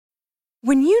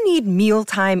When you need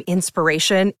mealtime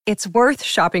inspiration, it's worth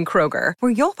shopping Kroger,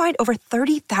 where you'll find over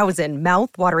 30,000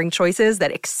 mouth-watering choices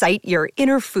that excite your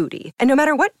inner foodie. And no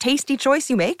matter what tasty choice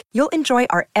you make, you'll enjoy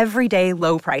our everyday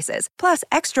low prices, plus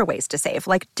extra ways to save,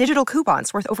 like digital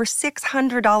coupons worth over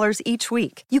 $600 each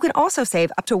week. You can also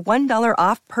save up to $1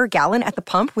 off per gallon at the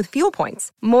pump with fuel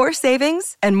points. More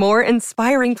savings and more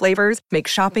inspiring flavors make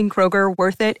shopping Kroger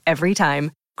worth it every time.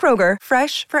 Kroger,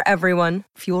 fresh for everyone.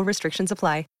 Fuel restrictions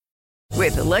apply.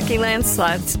 With the Lucky Land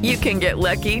Slots, you can get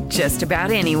lucky just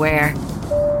about anywhere.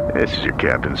 This is your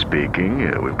captain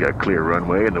speaking. We've got clear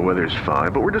runway and the weather's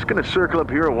fine, but we're just going to circle up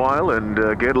here a while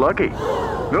and get lucky.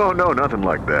 No, nothing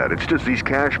like that. It's just these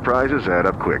cash prizes add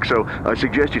up quick. So I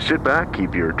suggest you sit back,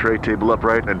 keep your tray table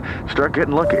upright, and start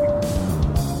getting lucky.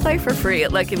 Play for free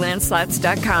at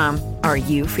LuckyLandSlots.com. Are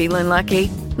you feeling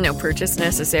lucky? No purchase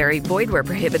necessary. Void where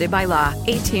prohibited by law.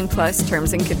 18 plus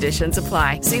terms and conditions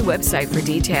apply. See website for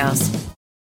details.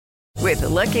 With the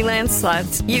Lucky Land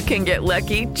Slots, you can get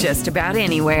lucky just about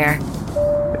anywhere.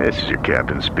 This is your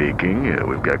captain speaking.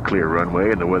 We've got clear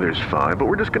runway and the weather's fine, but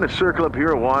we're just going to circle up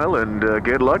here a while and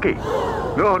get lucky.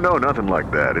 No, nothing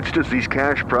like that. It's just these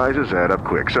cash prizes add up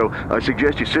quick. So I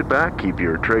suggest you sit back, keep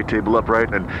your tray table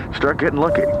upright, and start getting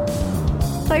lucky.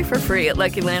 Play for free at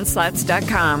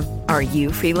LuckyLandSlots.com. Are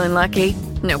you feeling lucky?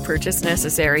 No purchase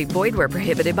necessary. Void where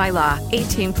prohibited by law.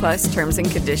 18 plus terms and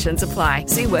conditions apply.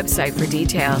 See website for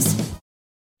details.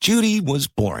 Judy was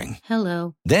boring.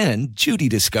 Hello. Then Judy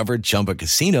discovered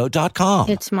ChumbaCasino.com.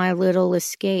 It's my little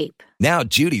escape. Now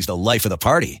Judy's the life of the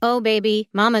party. Oh, baby,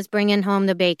 mama's bringing home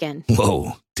the bacon.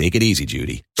 Whoa, take it easy,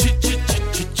 Judy.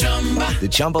 The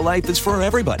Chumba life is for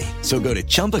everybody. So go to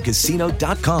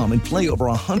ChumbaCasino.com and play over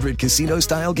 100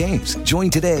 casino-style games. Join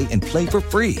today and play for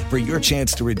free for your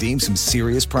chance to redeem some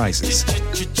serious prizes.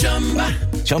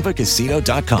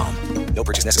 ChumbaCasino.com. No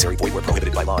purchase necessary. Void where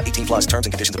prohibited by law. 18 plus terms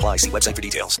and conditions apply. See website for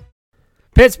details.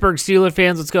 Pittsburgh Steelers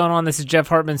fans, what's going on? This is Jeff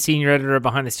Hartman, senior editor of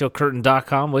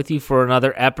BehindTheSteelCurtain.com, with you for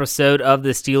another episode of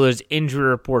the Steelers Injury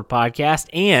Report podcast.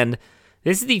 And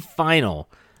this is the final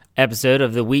episode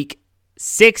of the Week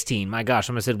 16. My gosh,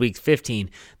 I almost said Week 15.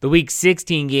 The Week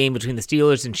 16 game between the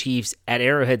Steelers and Chiefs at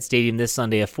Arrowhead Stadium this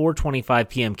Sunday, a 4:25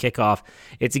 p.m. kickoff.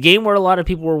 It's a game where a lot of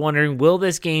people were wondering, will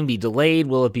this game be delayed?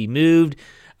 Will it be moved?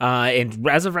 And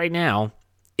as of right now,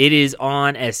 it is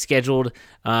on as scheduled.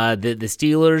 The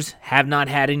Steelers have not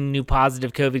had any new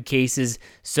positive COVID cases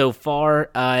so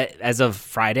far as of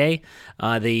Friday.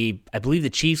 I believe the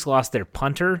Chiefs lost their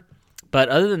punter. But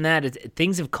other than that,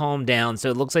 things have calmed down, so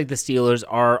it looks like the Steelers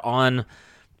are on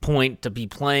point to be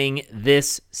playing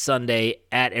this Sunday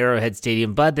at Arrowhead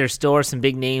Stadium. But there still are some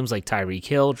big names like Tyreek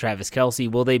Hill, Travis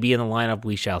Kelce. Will they be in the lineup?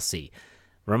 We shall see.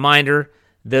 Reminder,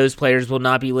 those players will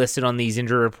not be listed on these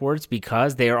injury reports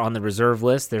because they are on the reserve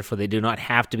list, therefore they do not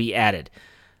have to be added.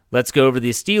 Let's go over the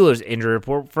Steelers injury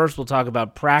report. First, we'll talk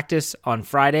about practice on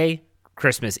Friday,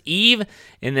 Christmas Eve,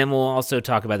 and then we'll also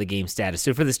talk about the game status.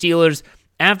 So for the Steelers,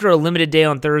 after a limited day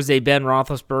on Thursday, Ben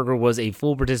Roethlisberger was a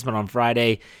full participant on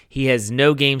Friday. He has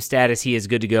no game status. He is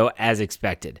good to go as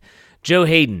expected. Joe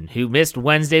Hayden, who missed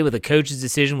Wednesday with a coach's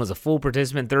decision, was a full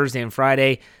participant Thursday and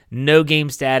Friday. No game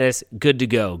status. Good to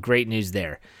go. Great news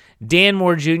there. Dan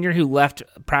Moore Jr., who left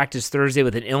practice Thursday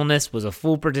with an illness, was a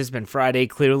full participant Friday.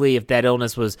 Clearly, if that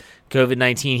illness was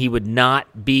COVID-19, he would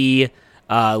not be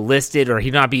listed, or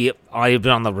he'd not be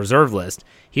on the reserve list.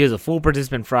 He was a full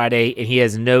participant Friday, and he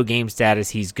has no game status.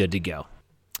 He's good to go.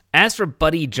 As for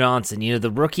Buddy Johnson, the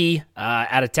rookie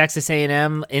out of Texas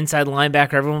A&M, inside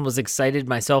linebacker, everyone was excited,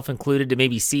 myself included, to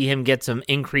maybe see him get some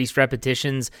increased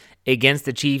repetitions against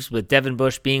the Chiefs, with Devin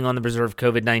Bush being on the reserve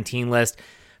COVID-19 list.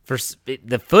 For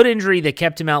the foot injury that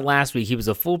kept him out last week, he was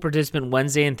a full participant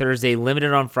Wednesday and Thursday,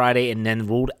 limited on Friday, and then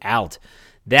ruled out.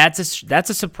 That's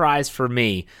a surprise for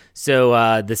me. So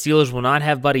the Steelers will not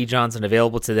have Buddy Johnson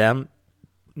available to them.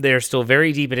 They're still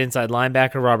very deep at inside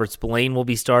linebacker. Robert Spillane will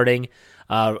be starting.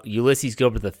 Ulysses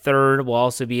Gilbert III will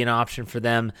also be an option for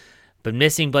them. But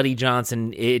missing Buddy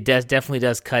Johnson, it definitely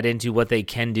does cut into what they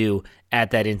can do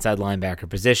at that inside linebacker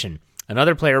position.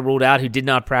 Another player ruled out who did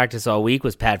not practice all week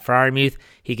was Pat Freiermuth.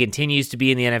 He continues to be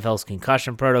in the NFL's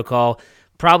concussion protocol.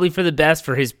 Probably for the best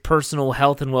for his personal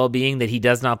health and well-being that he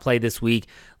does not play this week.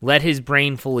 Let his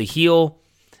brain fully heal.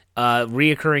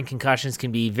 Reoccurring concussions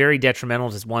can be very detrimental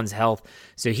to one's health.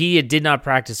 So he did not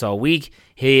practice all week.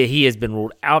 He has been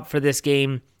ruled out for this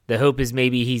game. The hope is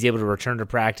maybe he's able to return to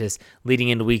practice leading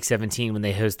into Week 17 when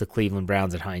they host the Cleveland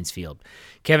Browns at Heinz Field.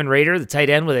 Kevin Rader, the tight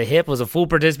end with a hip, was a full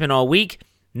participant all week.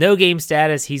 No game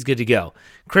status, he's good to go.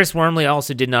 Chris Wormley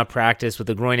also did not practice with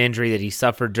a groin injury that he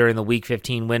suffered during the Week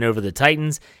 15 win over the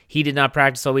Titans. He did not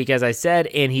practice all week, as I said,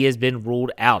 and he has been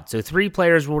ruled out. So 3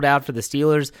 players ruled out for the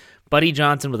Steelers: Buddy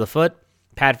Johnson with a foot,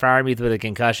 Pat Freiermuth with a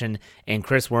concussion, and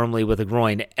Chris Wormley with a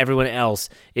groin. Everyone else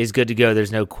is good to go.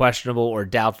 There's no questionable or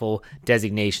doubtful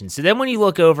designation. So then when you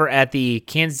look over at the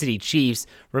Kansas City Chiefs,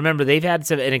 remember they've had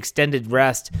an extended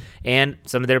rest, and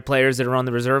some of their players that are on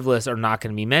the reserve list are not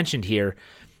going to be mentioned here.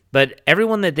 But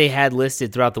everyone that they had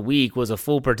listed throughout the week was a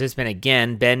full participant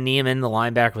again. Ben Niemann, the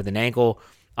linebacker with an ankle,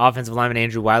 offensive lineman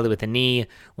Andrew Wiley with a knee,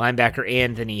 linebacker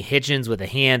Anthony Hitchens with a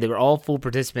hand. They were all full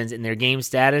participants, and their game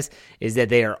status is that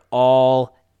they are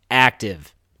all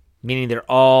active, meaning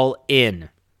they're all in.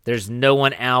 There's no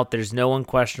one out. There's no one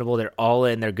questionable. They're all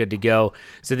in. They're good to go.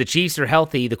 So the Chiefs are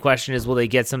healthy. The question is, will they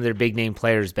get some of their big-name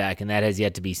players back? And that has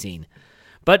yet to be seen.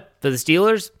 But for the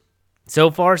Steelers,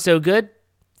 so far, so good.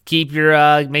 Keep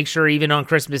your, make sure even on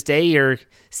Christmas Day, you're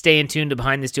staying tuned to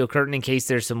Behind the Steel Curtain in case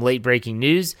there's some late breaking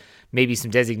news. Maybe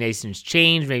some designations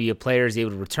change. Maybe a player is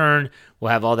able to return. We'll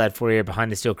have all that for you at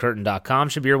BehindTheSteelCurtain.com.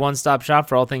 Should be your one-stop shop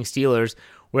for all things Steelers.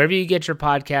 Wherever you get your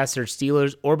podcasts, search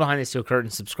Steelers or Behind the Steel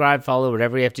Curtain. Subscribe, follow,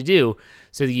 whatever you have to do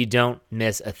so that you don't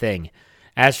miss a thing.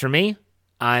 As for me,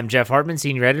 I'm Jeff Hartman,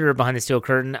 Senior Editor of Behind the Steel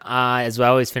Curtain. As I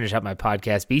always finish up my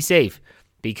podcast, be safe,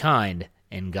 be kind,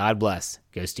 and God bless.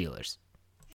 Go Steelers.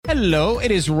 Hello,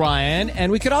 it is Ryan,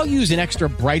 and we could all use an extra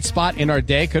bright spot in our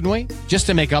day, couldn't we? Just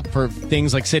to make up for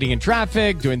things like sitting in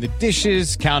traffic, doing the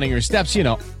dishes, counting your steps, you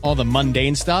know, all the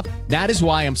mundane stuff. That is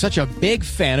why I'm such a big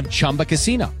fan of Chumba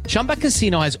Casino. Chumba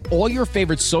Casino has all your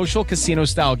favorite social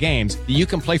casino-style games that you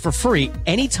can play for free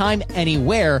anytime,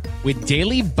 anywhere with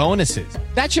daily bonuses.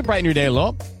 That should brighten your day a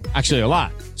little. Actually, a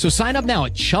lot. So sign up now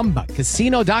at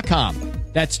ChumbaCasino.com.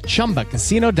 That's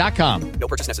ChumbaCasino.com. No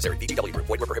purchase necessary. VGW Group.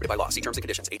 Void where prohibited by law. See terms and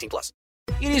conditions. 18+.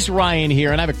 It is Ryan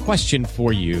here, and I have a question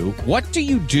for you. What do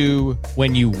you do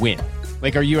when you win?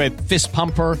 Like, are you a fist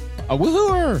pumper, a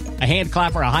woohooer, a hand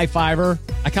clapper, a high fiver?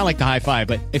 I kind of like the high five,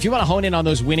 but if you want to hone in on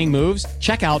those winning moves,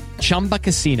 check out Chumba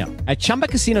Casino. At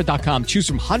ChumbaCasino.com, choose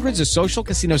from hundreds of social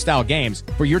casino-style games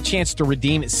for your chance to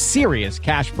redeem serious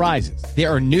cash prizes.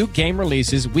 There are new game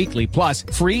releases weekly, plus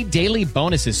free daily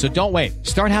bonuses, so don't wait.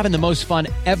 Start having the most fun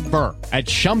ever at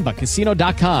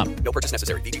ChumbaCasino.com. No purchase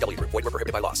necessary. VGW Group. Void where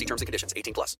prohibited by law. See terms and conditions.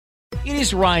 18+. It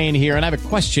is Ryan here, and I have a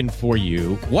question for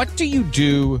you. What do you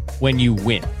do when you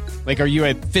win? Like, are you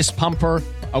a fist pumper,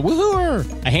 a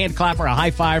woohooer, a hand clapper, a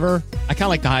high fiver? I kind of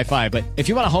like the high five, but if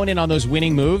you want to hone in on those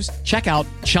winning moves, check out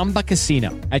Chumba Casino.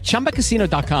 At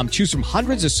ChumbaCasino.com, choose from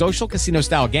hundreds of social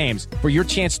casino-style games for your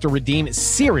chance to redeem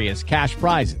serious cash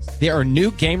prizes. There are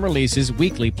new game releases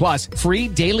weekly, plus free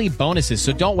daily bonuses,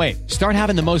 so don't wait. Start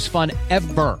having the most fun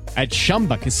ever at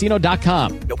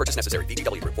ChumbaCasino.com. No purchase necessary.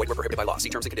 VGW Group. Void where prohibited by law. See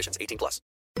terms and conditions. 18+.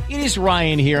 It is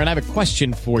Ryan here, and I have a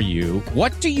question for you.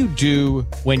 What do you do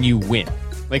when you win?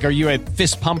 Like, are you a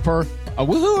fist pumper, a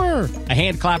woohooer, a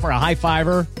hand clapper, a high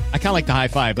fiver? I kind of like the high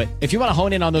five, but if you want to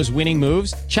hone in on those winning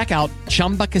moves, check out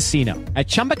Chumba Casino. At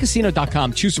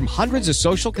ChumbaCasino.com, choose from hundreds of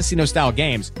social casino-style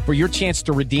games for your chance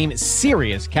to redeem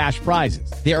serious cash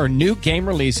prizes. There are new game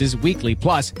releases weekly,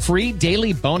 plus free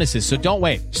daily bonuses, so don't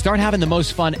wait. Start having the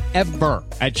most fun ever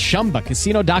at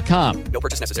ChumbaCasino.com. No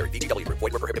purchase necessary. VGW Group.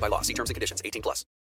 Void where prohibited by law. See terms and conditions. 18+.